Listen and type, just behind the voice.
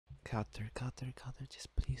cutter,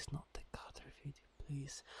 just please, not the cutter video,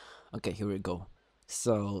 please. Okay, here we go.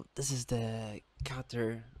 So this is the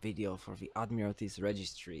cutter video for the Admiralty's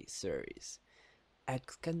Registry series. It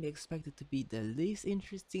can be expected to be the least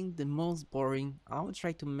interesting, the most boring. I will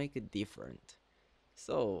try to make it different.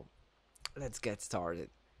 So let's get started.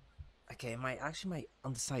 Okay, my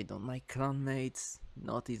on the side note, my clanmates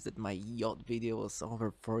noticed that my yacht video was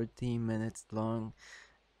over 14 minutes long.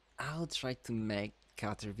 I'll try to make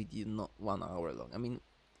cutter video not 1 hour long. I mean,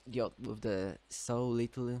 yacht with the so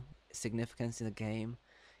little significance in the game,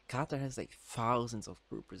 cutter has like thousands of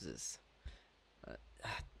purposes. Uh,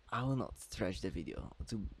 I will not stretch the video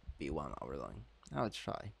to be 1 hour long. I'll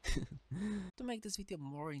try. To make this video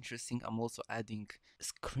more interesting, I'm also adding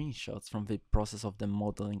screenshots from the process of the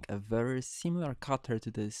modeling a very similar cutter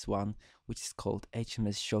to this one, which is called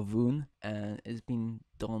HMS Shogun, and it's been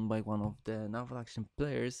done by one of the Naval Action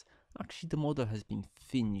players. Actually, the model has been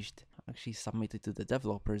finished, actually submitted to the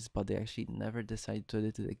developers, but they actually never decided to add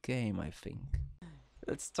it to the game, I think.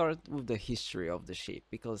 Let's start with the history of the ship,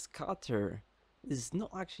 because cutter is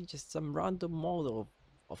not actually just some random model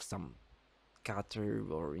of some cutter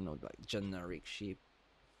or like generic ship.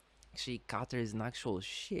 Actually, cutter is an actual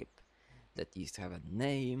ship that used to have a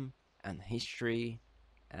name and history,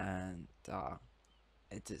 and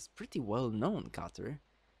it is pretty well known cutter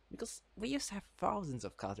because we used to have thousands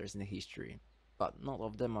of cutters in the history, but not all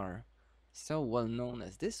of them are so well known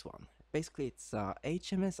as this one. Basically, it's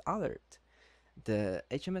HMS Alert. The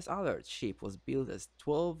HMS Alert ship was built as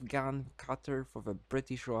 12-gun cutter for the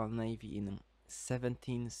British Royal Navy in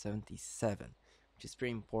 1777, which is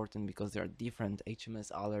pretty important because there are different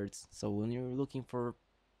HMS Alerts. So when you're looking for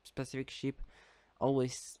specific ship,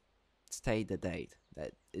 always state the date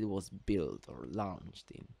that it was built or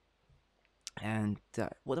launched in. And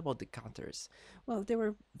what about the cutters? Well, they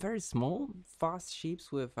were very small, fast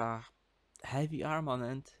ships with a heavy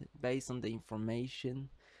armament based on the information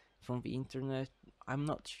from the internet. I'm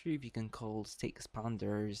not sure if you can call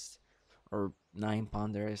 6-pounders or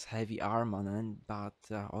 9-pounders heavy armament, but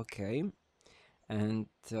okay. And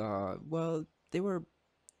well,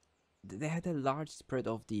 they had a large spread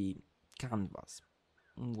of the canvas,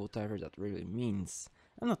 whatever that really means.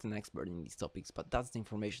 I'm not an expert in these topics, but that's the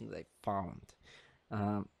information that I found.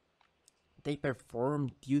 Um, they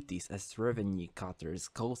performed duties as revenue cutters,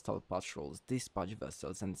 coastal patrols, dispatch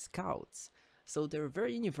vessels, and scouts. So they were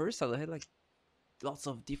very universal. They had like lots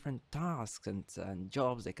of different tasks and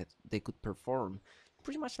jobs they could perform.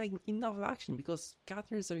 Pretty much like in naval action, because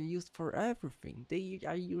cutters are used for everything. They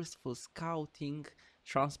are used for scouting,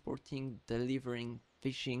 transporting, delivering,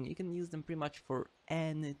 fishing. You can use them pretty much for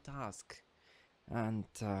any task. And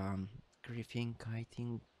griefing,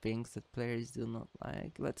 kiting, things that players do not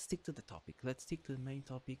like. Let's stick to the topic. Let's stick to the main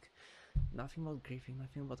topic. Nothing about griefing,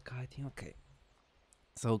 nothing about kiting. Okay.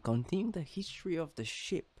 So continuing the history of the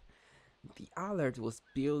ship. The Alert was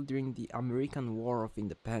built during the American War of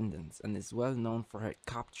Independence and is well known for her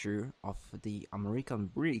capture of the American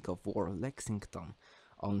brig of war Lexington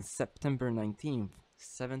on September 19th,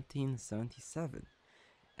 1777.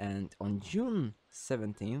 And on June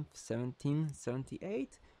 17th,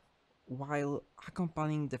 1778, while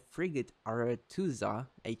accompanying the frigate Arethusa,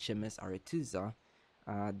 HMS Arethusa,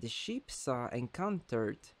 the ships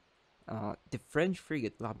encountered the French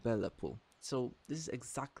frigate La Belle Épouse. So this is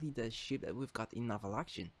exactly the ship that we've got in naval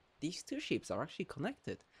action. These two ships are actually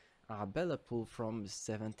connected. Belle Épouse from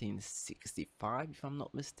 1765, if I'm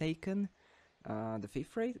not mistaken, the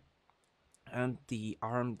fifth rate, and the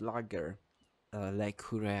armed lugger Le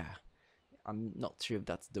Courrier. I'm not sure if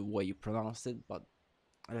that's the way you pronounce it, but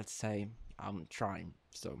let's say I'm trying.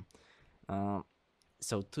 Uh,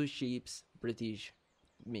 so two ships, British,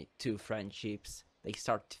 two French ships. They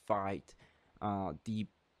start to fight. The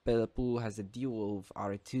Belle Épouse has a duel with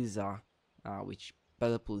Arethusa, which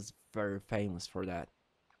Belle Épouse is very famous for that.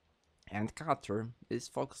 And cutter is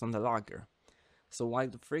focused on the lugger. So while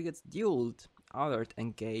the frigates dueled, Alert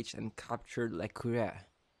engaged and captured Le Courrier.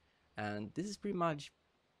 And this is pretty much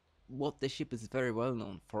what the ship is very well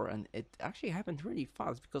known for, and it actually happened really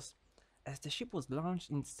fast because as the ship was launched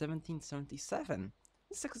in 1777,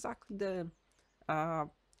 it's exactly the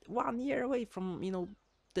 1 year away from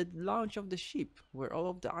the launch of the ship where all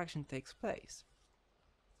of the action takes place.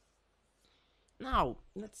 Now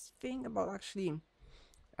let's think about actually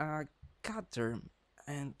cutter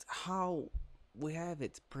and how we have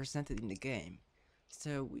it presented in the game.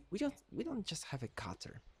 So we don't just have a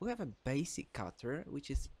cutter. We have a basic cutter, which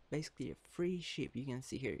is basically a free ship. You can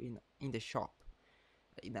see here in the shop.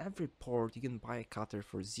 In every port, you can buy a cutter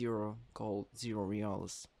for 0 gold, 0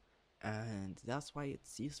 reals, and that's why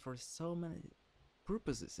it's used for so many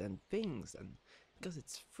purposes and things, and because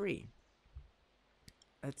it's free.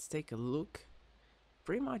 Let's take a look.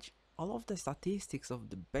 Pretty much all of the statistics of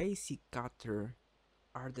the basic cutter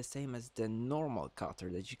are the same as the normal cutter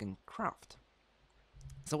that you can craft.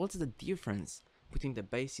 So what's the difference between the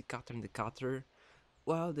basic cutter and the cutter?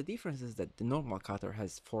 Well, the difference is that the normal cutter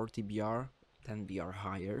has 40 BR, 10 BR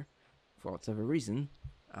higher, for whatever reason.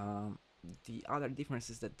 Um, the other difference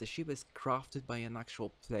is that the ship is crafted by an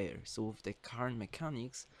actual player, so with the current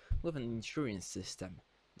mechanics, with an insurance system.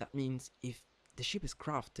 That means if the ship is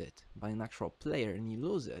crafted by an actual player and you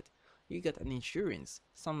lose it, you get an insurance,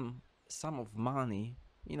 some sum of money,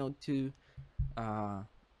 you know, uh,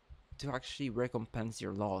 to actually recompense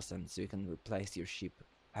your loss, and so you can replace your ship,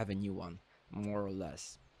 have a new one, more or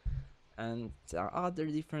less. And the other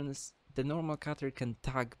difference, the normal cutter can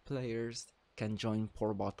tag players, can join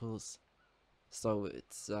pour bottles, so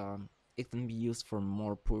it can be used for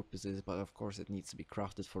more purposes, but of course it needs to be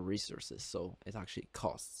crafted for resources, so it actually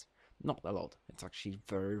costs. Not a lot, it's actually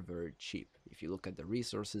very, very cheap. If you look at the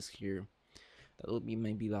resources here, that will be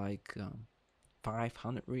maybe like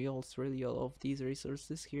 500 reals, really, all of these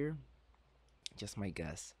resources here. Just my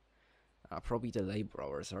guess. Probably the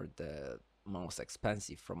laborers are the most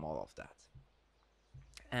expensive from all of that.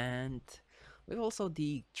 And we have also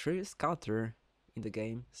the Trius Cutter in the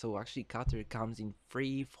game. So actually Cutter comes in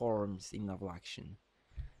three forms in Naval Action.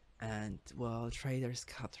 And well, Trader's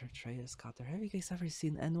Cutter, Trader's Cutter. Have you guys ever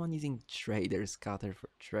seen anyone using Trader's Cutter for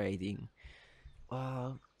trading?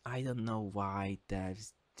 Well, I don't know why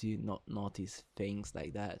devs do not notice things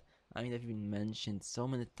like that. I mean, they've been mentioned so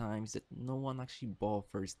many times that no one actually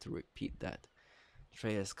bothers to repeat that.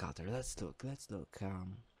 Trader's Cutter, let's look.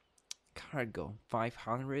 Cargo,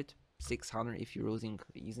 500, 600 if you're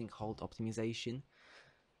using hold optimization.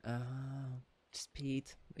 Uh, Speed,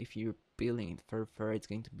 if you're building it further, it's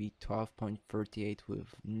going to be 12.38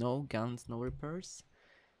 with no guns, no repairs,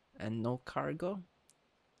 and no cargo.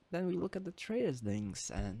 Then we look at the trader's links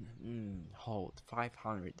and hold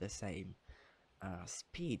 500, the same.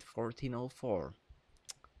 Speed 1404.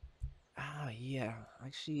 Yeah,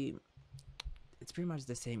 actually, it's pretty much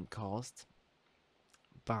the same cost,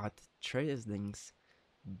 but trader's links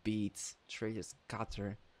beats trader's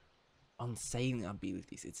cutter on sailing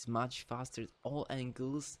abilities. It's much faster at all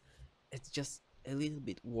angles. It's just a little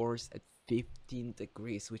bit worse at 15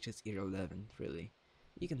 degrees, which is irrelevant, really.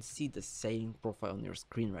 You can see the sailing profile on your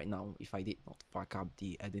screen right now if I did not fuck up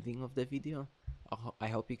the editing of the video. I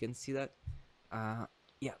hope you can see that.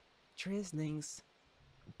 Yeah, Trace Links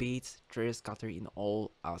beats Trace Cutter in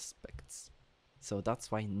all aspects. So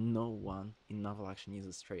that's why no one in Naval Action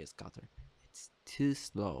uses Trace Cutter. It's too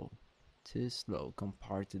slow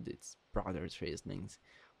compared to its brother Trace Links,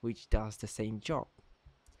 which does the same job,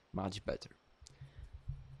 much better.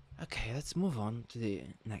 Okay, let's move on to the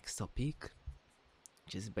next topic,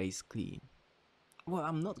 which is basically, well,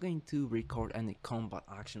 I'm not going to record any combat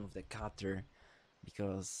action with the cutter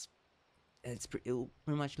because it'll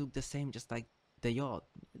pretty much look the same, just like the yacht.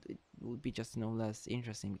 It would be just less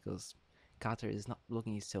interesting because cutter is not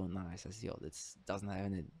looking so nice as yacht. It doesn't have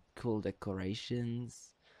any cool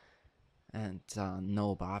decorations and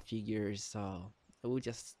no bar figures, so I will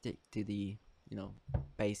just stick to the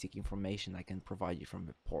basic information I can provide you from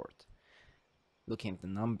the port. Looking at the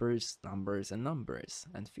numbers,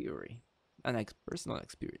 and theory, and personal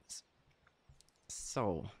experience.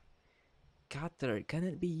 So, cutter, can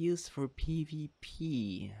it be used for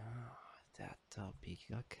PvP? That topic,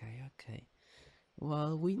 okay.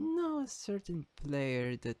 Well, we know a certain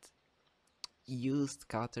player that used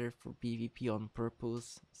cutter for PvP on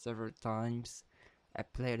purpose several times. A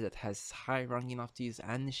player that has high rank enough to use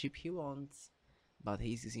any ship he wants, but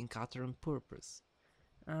he's using cutter on purpose.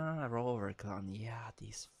 Rover clan, yeah,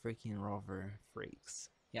 these freaking rover freaks.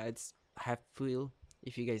 Yeah, it's Half-Wheel,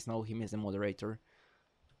 if you guys know him as a moderator.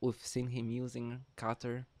 We've seen him using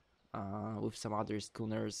cutter with some other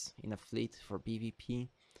schooners in a fleet for PvP.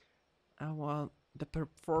 Well, the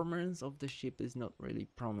performance of the ship is not really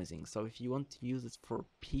promising, so if you want to use it for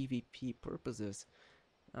PvP purposes,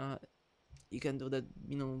 you can do that.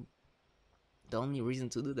 The only reason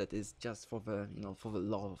to do that is just for the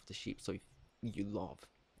love of the ship. So if you love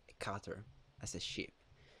a cutter as a ship,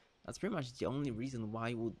 that's pretty much the only reason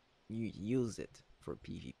why would you use it for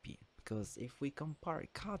PvP. Because if we compare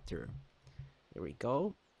cutter, here we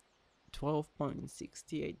go,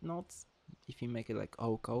 12.68 knots. If you make it like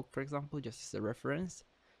Oak, for example, just as a reference,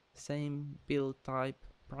 same build type,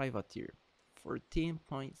 privateer,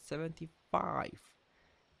 14.75.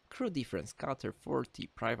 Crew difference, cutter 40,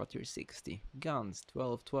 privateer 60, guns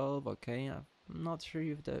 12, okay. I'm not sure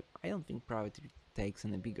if I don't think privateer takes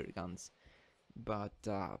any bigger guns. but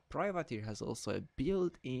Privateer has also a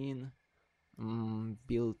built-in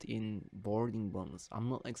boarding bonus. I'm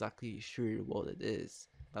not exactly sure what it is,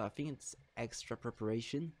 but I think it's extra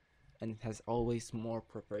preparation, and it has always more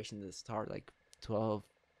preparation at the start, like 12,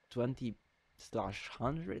 20 slash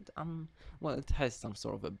 100. Well, it has some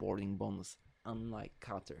sort of a boarding bonus, unlike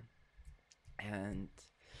Cutter. And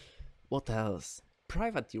what else?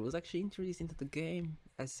 Privateer was actually introduced into the game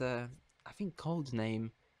as a, I think, code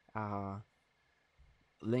name, uh,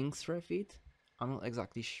 Lynx Refit. I'm not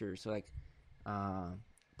exactly sure. So like, uh,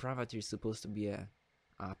 Privateer is supposed to be a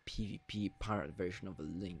PvP pirate version of a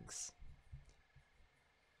Lynx.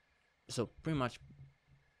 So pretty much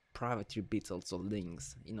Privateer beats also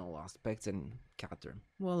Lynx in all aspects and Cutter.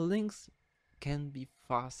 Well, Lynx can be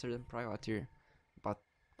faster than Privateer, but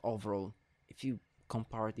overall, if you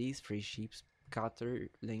compare these three ships, Cutter,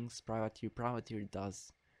 Lynx, Privateer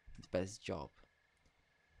does the best job.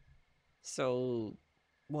 So,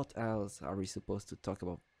 what else are we supposed to talk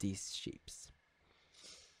about these ships?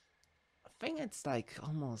 I think it's like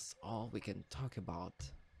almost all we can talk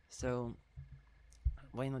about. So,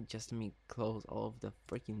 why not just me close all of the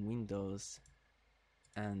freaking windows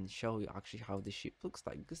and show you actually how the ship looks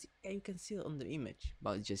like? Because yeah, you can see it on the image,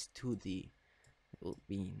 but it's just 2D. It will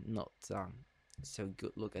be not so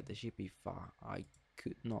good look at the ship if I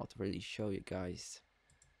could not really show you guys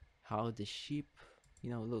how the ship,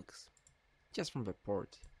 looks just from the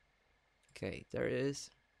port. Okay, there it is.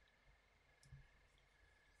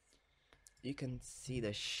 You can see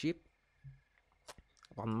the ship,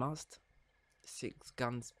 one mast, 6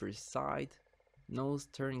 guns per side, no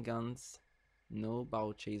stern guns, no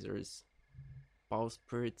bow chasers,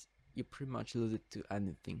 bowsprit, you pretty much lose it to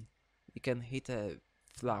anything. You can hit a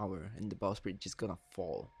flower and the bowsprit just gonna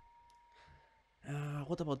fall.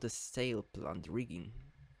 What about the sail plant rigging?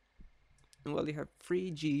 Well, you have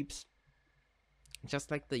 3 jeeps, just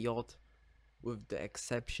like the yacht, with the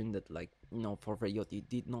exception that, like, for the yacht you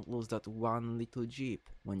did not lose that one little jeep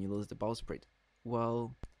when you lose the bowsprit.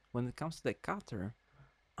 Well, when it comes to the cutter,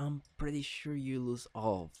 I'm pretty sure you lose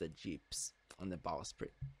all of the jeeps on the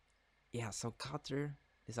bowsprit. Yeah, so cutter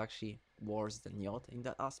is actually worse than yacht in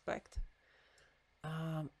that aspect.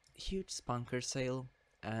 Huge spunker sail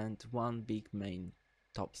and one big main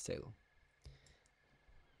top sail.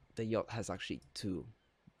 The yacht has actually 2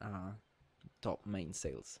 uh, top main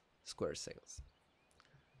sails, square sails.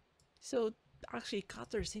 So actually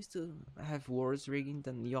cutter seems to have worse rigging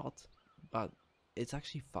than yacht, but it's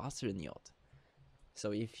actually faster than yacht.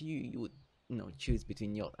 So if you would choose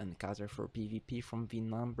between yacht and cutter for PvP from the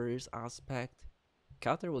numbers aspect,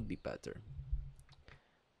 cutter would be better.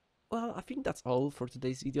 Well, I think that's all for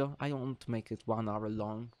today's video. I don't want to make it 1 hour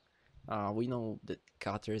long. We know that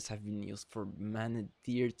cutters have been used for many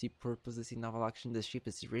dirty purposes in naval action. The ship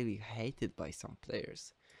is really hated by some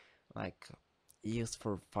players, like used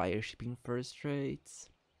for fire shipping first rates,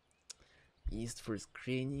 used for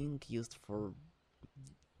screening, used for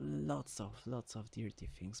lots of dirty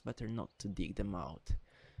things. Better not to dig them out.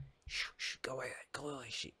 Shh, go away,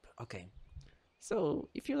 ship. Okay. So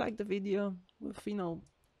if you like the video, with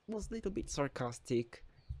was a little bit sarcastic,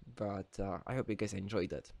 but I hope you guys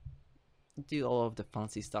enjoyed it. Do all of the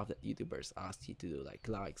fancy stuff that YouTubers ask you to do,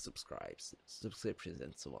 like, subscribes, subscriptions,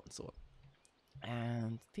 and so on.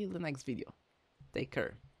 And till the next video, take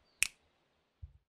care.